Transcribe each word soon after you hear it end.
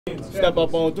Step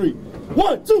up on 3.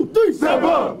 1, 2, 3, step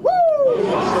up! Woo!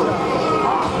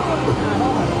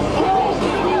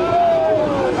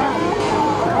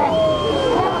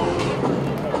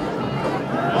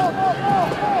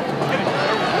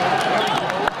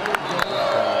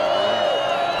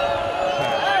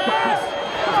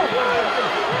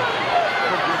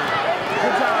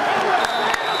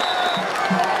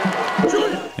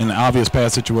 In an obvious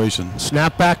pass situation.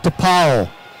 Snap back to Powell.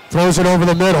 Throws it over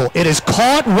the middle. It is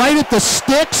caught right at the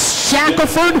sticks.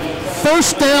 Shackelford,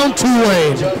 first down,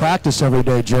 Tulane. Practice every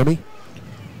day, Jimmy.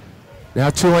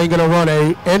 Now Tulane going to run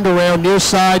a end around near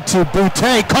side to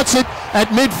Boutte. Cuts it at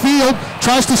midfield.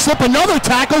 Tries to slip another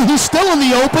tackle. He's still in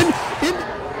the open.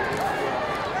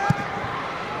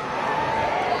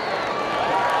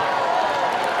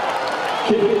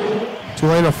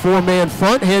 Tulane a four-man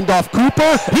front. Handoff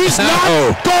Cooper. He's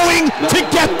not going to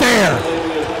get there.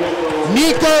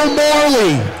 Nico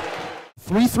Morley.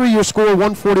 3-3 your score,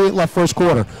 1:48 left first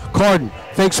quarter. Carden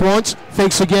fakes once,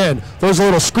 fakes again. There's a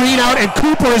little screen out, and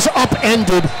Cooper is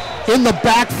upended in the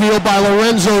backfield by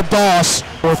Lorenzo Doss,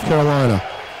 North Carolina.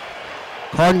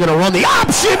 Carden going to run the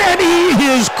option, and he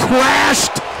is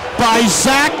crashed by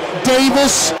Zach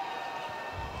Davis.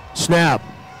 Snap.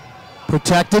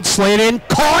 Protected, slanted in,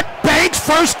 caught, Banks,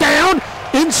 first down.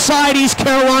 Inside East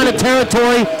Carolina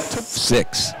territory.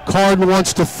 6. Carden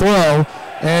wants to throw,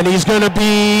 and he's going to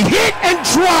be hit and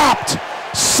dropped.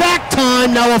 Sack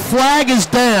time. Now a flag is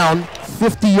down.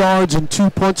 50 yards and 2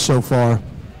 punts so far.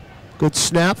 Good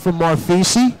snap from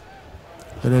Marfisi.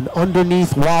 And an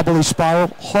underneath wobbly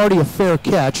spiral. Hardy a fair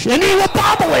catch. And he will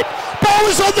bobble it. Ball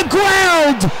is on the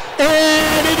ground.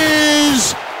 And it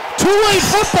is Tulane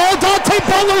football. Dante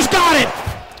Butler's got it.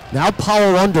 Now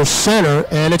Powell under center,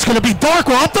 and it's going to be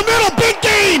Darkwa up the middle. Big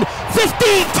gain.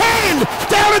 15, 10,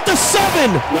 down at the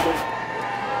 7.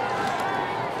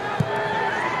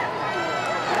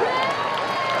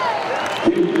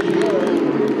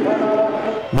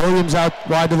 Williams out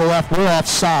wide to the left. We're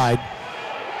offside.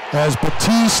 As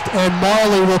Batiste and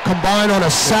Marley will combine on a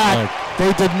sack.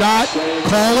 They did not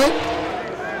call it.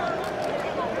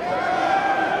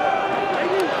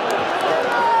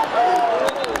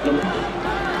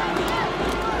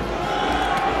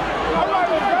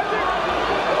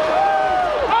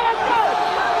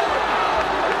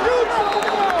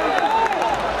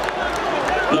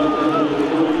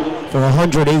 For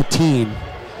 118.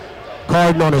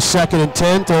 Carden on a 2nd and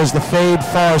 10. There's the fade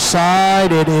far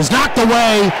side. It is knocked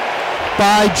away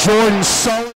by Jordan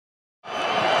Sullivan.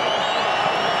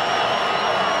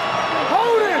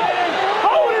 Hold it!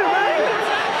 Hold it,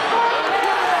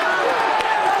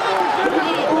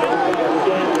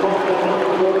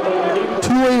 man!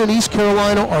 Tulane and East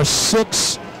Carolina are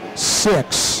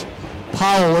 6-6.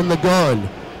 Powell in the gun.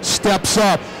 Steps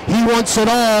up. He wants it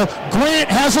all. Grant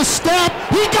has a step.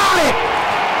 He got it!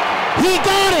 He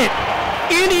got it!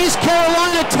 In East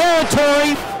Carolina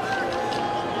territory.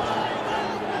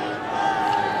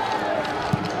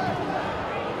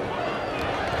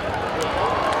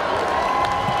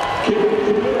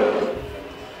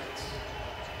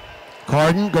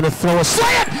 Carden going to throw a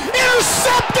slant.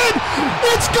 Intercepted!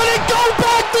 It's going to go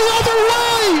back the other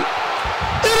way!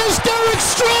 It is Derek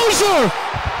Strozier!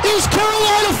 East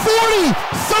Carolina 40,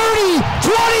 30,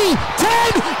 20,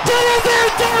 10. Get in there,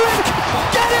 Derek!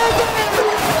 Get in there!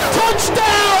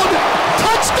 Touchdown!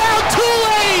 Touchdown,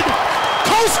 Tulane!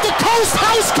 Coast to coast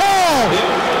house call!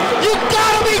 You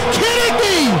gotta be kidding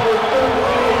me!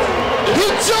 He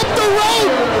jumped the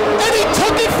rope and he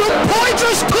took it from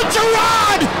Poitras to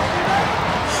Gerard!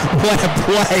 What a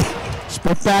play!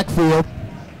 Split backfield.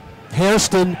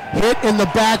 Hairston hit in the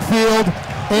backfield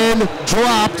and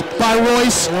dropped by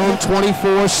Royce.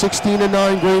 24,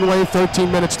 16-9, Greenway,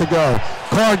 13 minutes to go.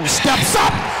 Carden steps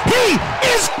up. He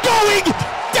is going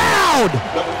down.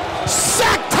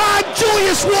 Sack time,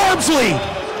 Julius Wormsley.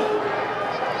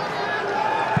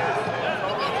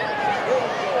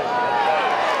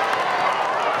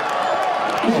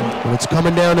 And it's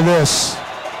coming down to this.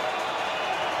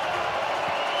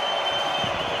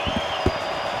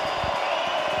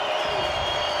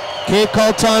 Can't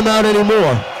call timeout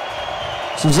anymore.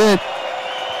 This is it.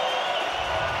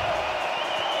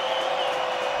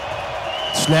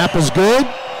 Snap is good.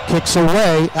 Kicks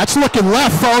away. That's looking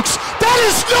left, folks. That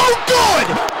is no good!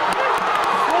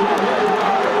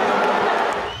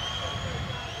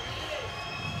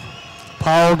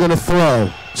 Powell gonna throw.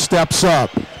 Steps up.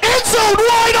 End zone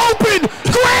wide open!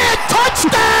 Grant,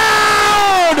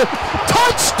 touchdown!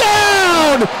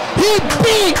 Touchdown! He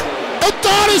beat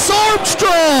Adonis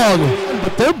Armstrong!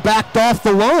 But they're backed off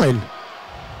the line.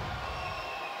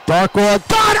 Darkwa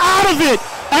got out of it!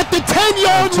 at the 10-yard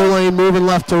line. Tulane moving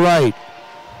left to right.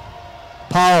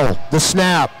 Powell, the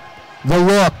snap, the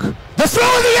look, the throw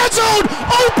in the end zone,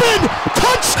 open,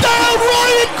 touchdown,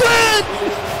 Ryan Grant.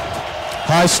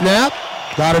 High snap,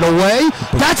 got it away.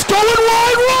 That's going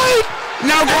wide right.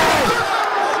 Now go.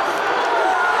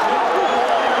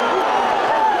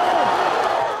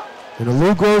 And a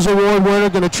Lou Groves Award winner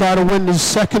going to try to win his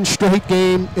second straight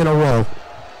game in a row.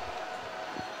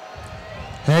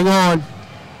 Hang on.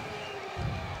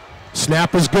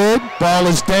 Snap is good. Ball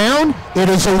is down. It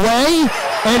is away.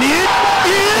 And it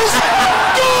is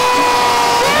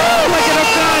goal! Look at the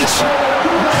punch.